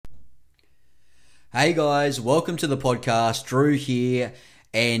Hey guys, welcome to the podcast. Drew here,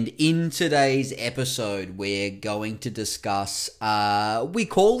 and in today's episode, we're going to discuss, we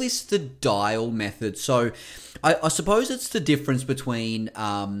call this the dial method. So I suppose it's the difference between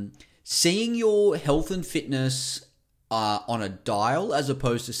seeing your health and fitness on a dial as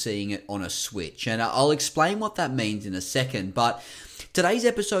opposed to seeing it on a switch. And I'll explain what that means in a second, but today's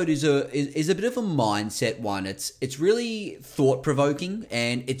episode is a bit of a mindset one. It's really thought-provoking,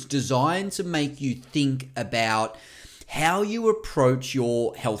 and it's designed to make you think about how you approach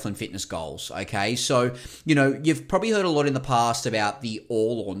your health and fitness goals, okay? So, you've probably heard a lot in the past about the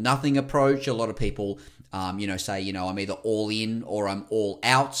all or nothing approach. A lot of people, say, I'm either all in or I'm all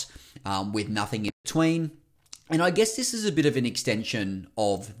out, with nothing in between. And I guess this is a bit of an extension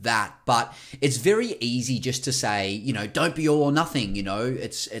of that, but it's very easy just to say, don't be all or nothing,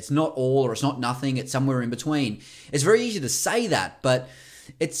 it's not all or it's not nothing, it's somewhere in between. It's very easy to say that, but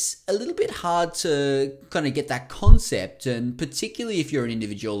it's a little bit hard to kind of get that concept, and particularly if you're an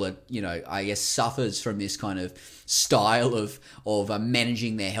individual that, I guess suffers from this kind of style of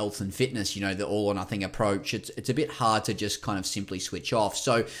managing their health and fitness, the all or nothing approach. It's a bit hard to just kind of simply switch off.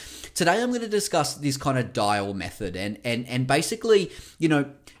 So today I'm going to discuss this kind of dial method, and basically,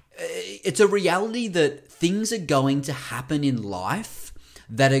 it's a reality that things are going to happen in life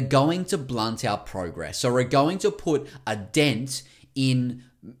that are going to blunt our progress, or are going to put a dent in,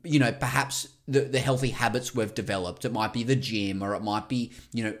 perhaps the healthy habits we've developed. It might be the gym, or it might be,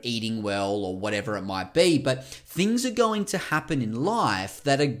 eating well, or whatever it might be. But things are going to happen in life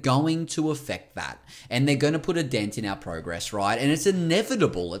that are going to affect that. And they're going to put a dent in our progress, right? And it's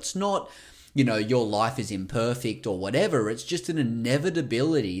inevitable. It's not, your life is imperfect or whatever. It's just an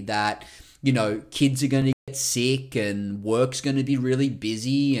inevitability that, kids are going to get sick, and work's going to be really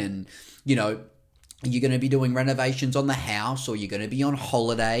busy, and, you're going to be doing renovations on the house, or you're going to be on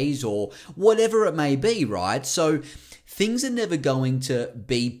holidays, or whatever it may be, right? So things are never going to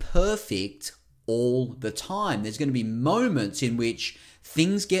be perfect all the time. There's going to be moments in which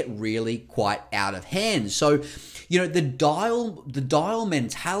things get really quite out of hand. So, the dial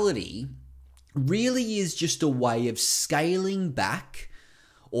mentality really is just a way of scaling back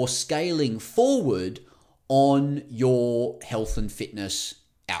or scaling forward on your health and fitness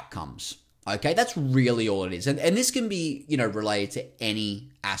outcomes. Okay, that's really all it is. And this can be, related to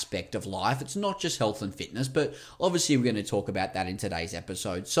any aspect of life. It's not just health and fitness, but obviously we're going to talk about that in today's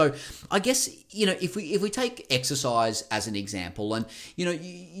episode. So I guess, if we take exercise as an example, and,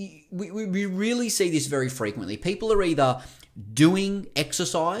 we really see this very frequently. People are either doing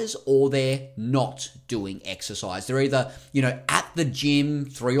exercise or they're not doing exercise. They're either, at the gym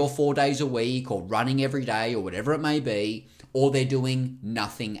 3 or 4 days a week, or running every day, or whatever it may be, or they're doing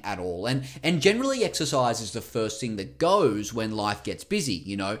nothing at all. And generally exercise is the first thing that goes when life gets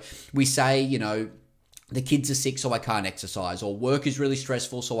busy. We say, the kids are sick, so I can't exercise, or work is really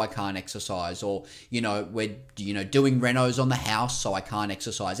stressful, so I can't exercise, or, we're, doing renos on the house, so I can't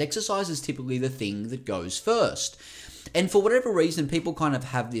exercise. Exercise is typically the thing that goes first. And for whatever reason, people kind of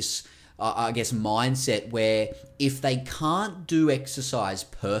have this, mindset where if they can't do exercise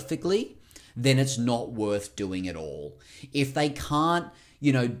perfectly, then it's not worth doing at all. If they can't,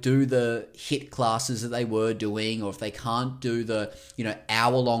 do the HIIT classes that they were doing, or if they can't do the,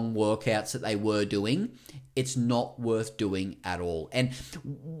 hour-long workouts that they were doing, it's not worth doing at all. And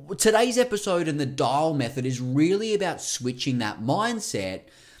today's episode and the dial method is really about switching that mindset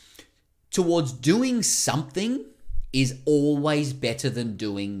towards doing something is always better than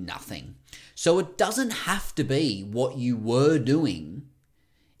doing nothing. So it doesn't have to be what you were doing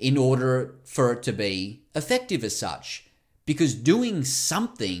in order for it to be effective as such, because doing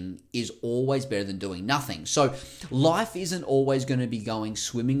something is always better than doing nothing. So life isn't always going to be going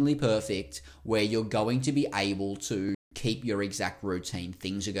swimmingly perfect, where you're going to be able to keep your exact routine.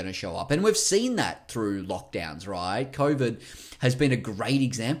 Things are going to show up. And we've seen that through lockdowns, right? COVID has been a great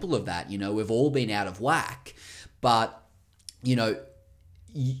example of that. We've all been out of whack, but,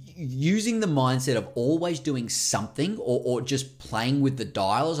 using the mindset of always doing something, or just playing with the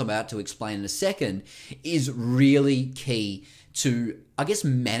dials, I'm about to explain in a second, is really key to,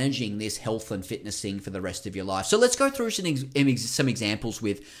 managing this health and fitness thing for the rest of your life. So let's go through some examples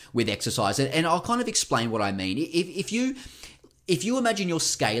with exercise, and I'll kind of explain what I mean. If you imagine you're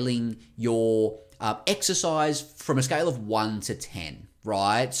scaling your exercise from a scale of 1 to 10,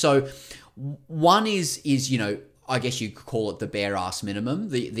 right? So 1 is I guess you could call it the bare ass minimum,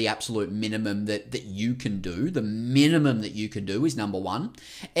 the absolute minimum that you can do. The minimum that you can do is number 1.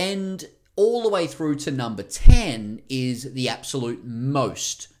 And all the way through to number 10 is the absolute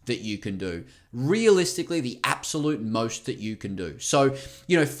most that you can do. Realistically, the absolute most that you can do. So,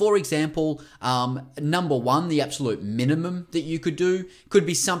 for example, number one, the absolute minimum that you could do could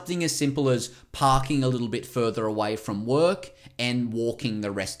be something as simple as parking a little bit further away from work and walking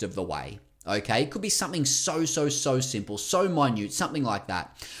the rest of the way. Okay, it could be something so simple, so minute, something like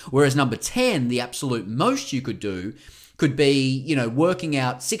that. Whereas number 10, the absolute most you could do could be, working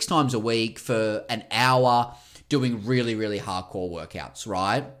out 6 times a week for an hour, doing really hardcore workouts,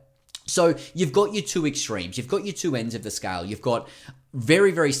 right? So you've got your two extremes. You've got your two ends of the scale. You've got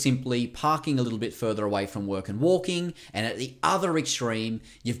very simply parking a little bit further away from work and walking. And at the other extreme,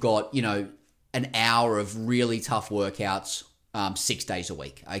 you've got, an hour of really tough workouts 6 days a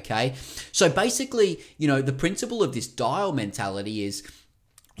week, okay? So basically, the principle of this dial mentality is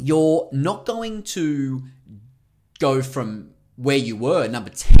you're not going to go from where you were,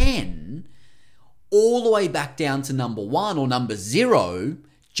 number 10, all the way back down to number 1 or number 0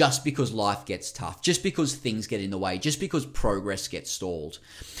 just because life gets tough, just because things get in the way, just because progress gets stalled.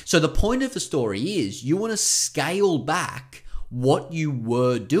 So the point of the story is you want to scale back what you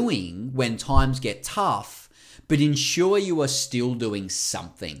were doing when times get tough, but ensure you are still doing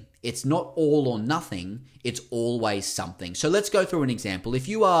something. It's not all or nothing. It's always something. So let's go through an example. If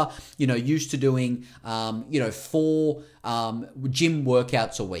you are, used to doing, 4 gym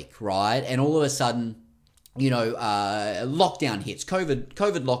workouts a week, right? And all of a sudden, lockdown hits, COVID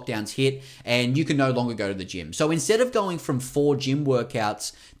lockdowns hit, and you can no longer go to the gym. So instead of going from 4 gym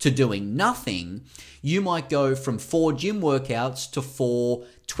workouts to doing nothing, you might go from 4 gym workouts to 4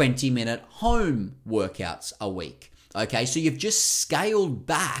 20-minute home workouts a week. Okay, so you've just scaled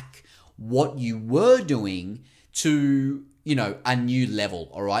back what you were doing to, a new level,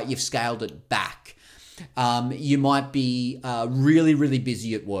 all right? You've scaled it back. You might be really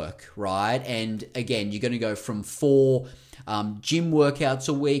busy at work, right? And again, you're going to go from 4 gym workouts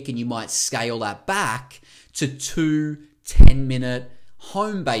a week, and you might scale that back to 2 10-minute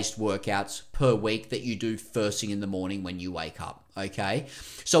home-based workouts per week that you do first thing in the morning when you wake up, okay?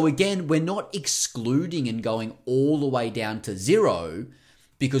 So again, we're not excluding and going all the way down to 0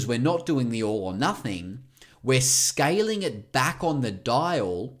 because we're not doing the all or nothing. We're scaling it back on the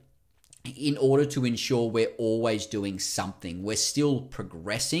dial in order to ensure we're always doing something. We're still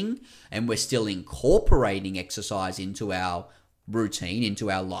progressing and we're still incorporating exercise into our routine, into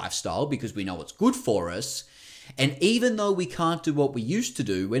our lifestyle, because we know it's good for us. And even though we can't do what we used to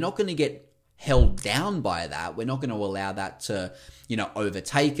do, we're not going to get held down by that. We're not going to allow that to,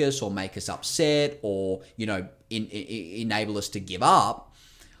 overtake us or make us upset or, enable us to give up.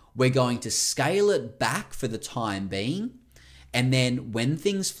 We're going to scale it back for the time being. And then when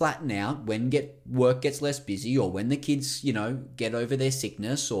things flatten out, when work gets less busy, or when the kids, get over their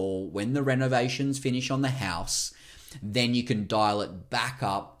sickness, or when the renovations finish on the house, then you can dial it back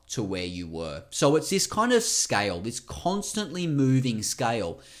up to where you were. So it's this kind of scale, this constantly moving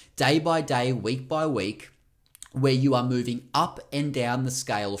scale, day by day, week by week, where you are moving up and down the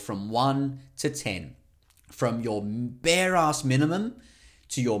scale from 1 to 10, from your bare ass minimum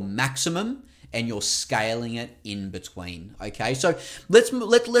to your maximum, and you're scaling it in between. Okay, so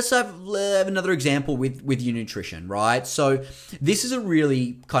let's have another example with your nutrition, right? So this is a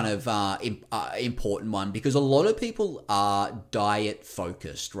really kind of important one, because a lot of people are diet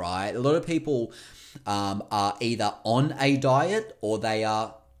focused, right? A lot of people are either on a diet or they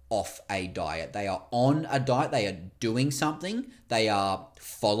are off a diet. They are on a diet, they are doing something, they are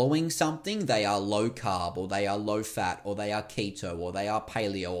following something, they are low carb, or they are low fat, or they are keto, or they are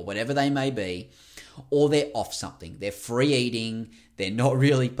paleo, or whatever they may be, or they're off something. They're free eating, they're not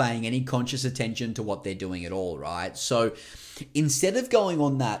really paying any conscious attention to what they're doing at all, right? So instead of going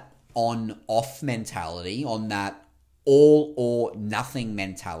on that on-off mentality, on that all or nothing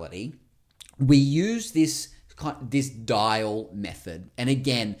mentality, we use this dial method. And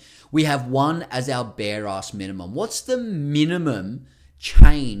again, we have 1 as our bare ass minimum. What's the minimum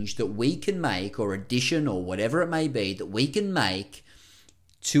change that we can make, or addition, or whatever it may be, that we can make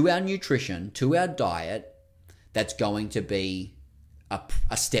to our nutrition, to our diet, that's going to be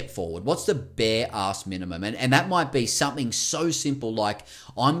a step forward? What's the bare ass minimum? And that might be something so simple like,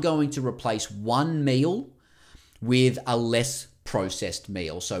 I'm going to replace 1 meal with a less processed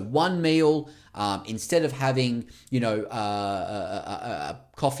meal. So 1 meal, instead of having, a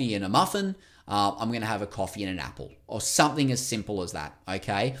coffee and a muffin, I'm going to have a coffee and an apple, or something as simple as that,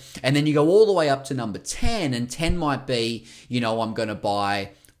 okay? And then you go all the way up to number 10, and 10 might be, I'm going to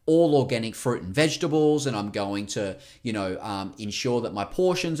buy all organic fruit and vegetables, and I'm going to, ensure that my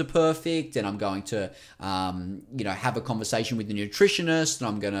portions are perfect, and I'm going to, have a conversation with the nutritionist, and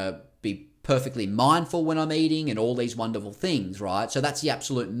I'm going to be perfectly mindful when I'm eating and all these wonderful things, right? So that's the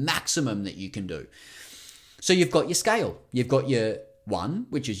absolute maximum that you can do. So you've got your scale. You've got your 1,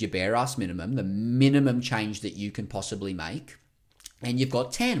 which is your bare ass minimum, the minimum change that you can possibly make. And you've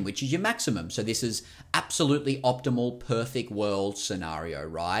got 10, which is your maximum. So this is absolutely optimal, perfect world scenario,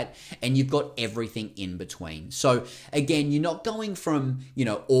 right? And you've got everything in between. So again, you're not going from,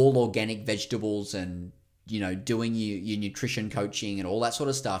 all organic vegetables and, doing your nutrition coaching and all that sort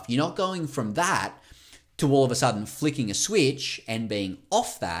of stuff. You're not going from that to all of a sudden flicking a switch and being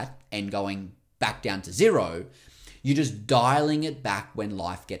off that and going back down to 0. You're just dialing it back when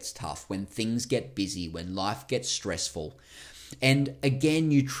life gets tough, when things get busy, when life gets stressful. And again,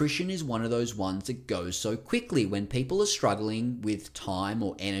 nutrition is one of those ones that goes so quickly. When people are struggling with time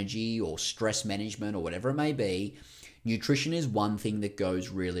or energy or stress management or whatever it may be, nutrition is one thing that goes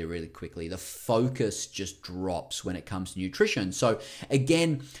really, really quickly. The focus just drops when it comes to nutrition. So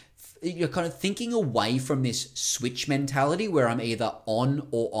again, you're kind of thinking away from this switch mentality where I'm either on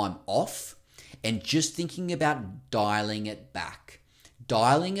or I'm off, and just thinking about dialing it back.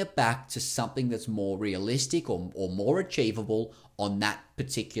 Dialing it back to something that's more realistic or more achievable on that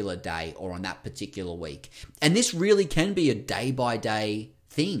particular day or on that particular week. And this really can be a day-by-day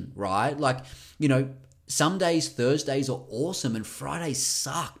thing, right? Like, some days, Thursdays are awesome and Fridays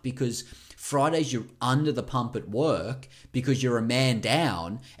suck because Fridays you're under the pump at work because you're a man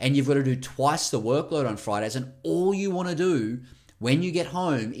down and you've got to do twice the workload on Fridays, and all you want to do when you get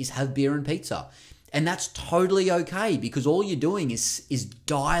home is have beer and pizza. And that's totally okay because all you're doing is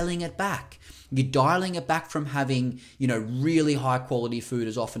dialing it back. You're dialing it back from having, really high quality food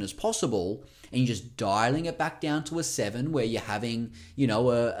as often as possible, and you're just dialing it back down to a 7 where you're having,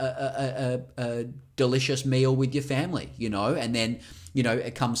 a delicious meal with your family, and then,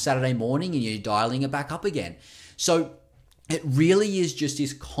 it comes Saturday morning and you're dialing it back up again. So it really is just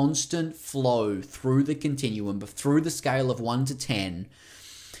this constant flow through the continuum, but through the scale of 1 to 10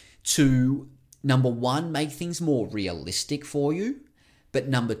 to, number 1, make things more realistic for you. But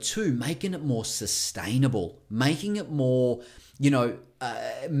number 2, making it more sustainable, making it more,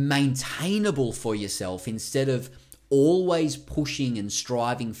 maintainable for yourself instead of always pushing and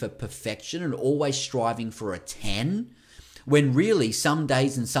striving for perfection and always striving for a 10, when really some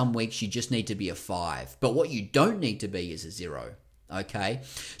days and some weeks you just need to be a 5. But what you don't need to be is a 0, okay?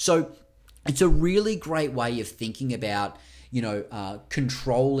 So it's a really great way of thinking about,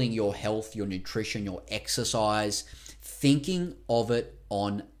 controlling your health, your nutrition, your exercise, thinking of it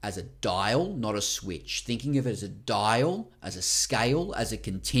as a dial, not a switch. Thinking of it as a dial, as a scale, as a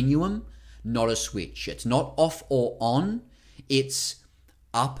continuum, not a switch. It's not off or on. It's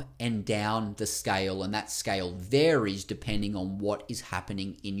up and down the scale, and that scale varies depending on what is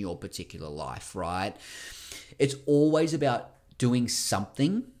happening in your particular life, right? It's always about doing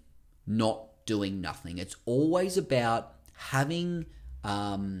something, not doing nothing. It's always about having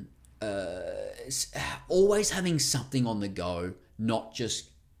always having something on the go, not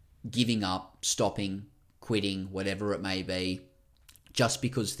just giving up, stopping, quitting, whatever it may be, just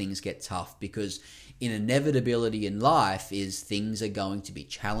because things get tough. Because an inevitability in life is things are going to be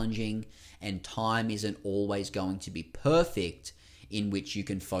challenging and time isn't always going to be perfect in which you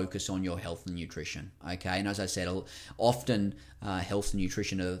can focus on your health and nutrition, okay? And as I said, often health and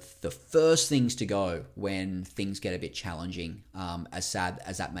nutrition are the first things to go when things get a bit challenging. As sad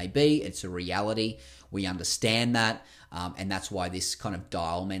as that may be, it's a reality. We understand that, and that's why this kind of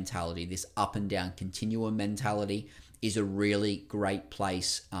dial mentality, this up and down continuum mentality, is a really great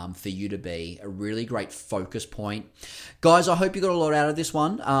place for you to be, a really great focus point. Guys, I hope you got a lot out of this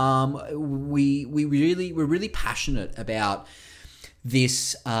one. We're really passionate about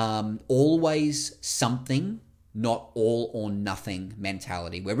this always something, not all or nothing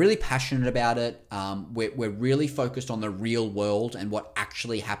mentality. We're really passionate about it. We're really focused on the real world and what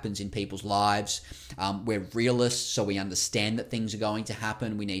actually happens in people's lives. We're realists, so we understand that things are going to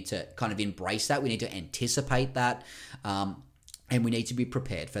happen. We need to kind of embrace that. We need to anticipate that. And we need to be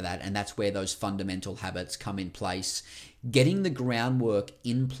prepared for that. And that's where those fundamental habits come in place. Getting the groundwork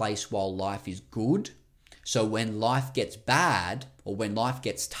in place while life is good. So when life gets bad or when life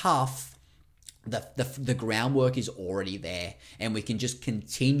gets tough, the groundwork is already there, and we can just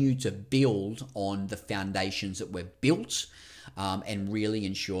continue to build on the foundations that we've built, and really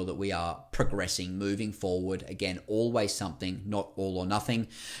ensure that we are progressing, moving forward. Again, always something, not all or nothing.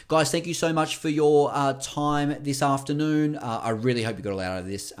 Guys, thank you so much for your time this afternoon. I really hope you got a lot out of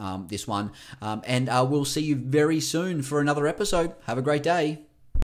this one, and we'll see you very soon for another episode. Have a great day.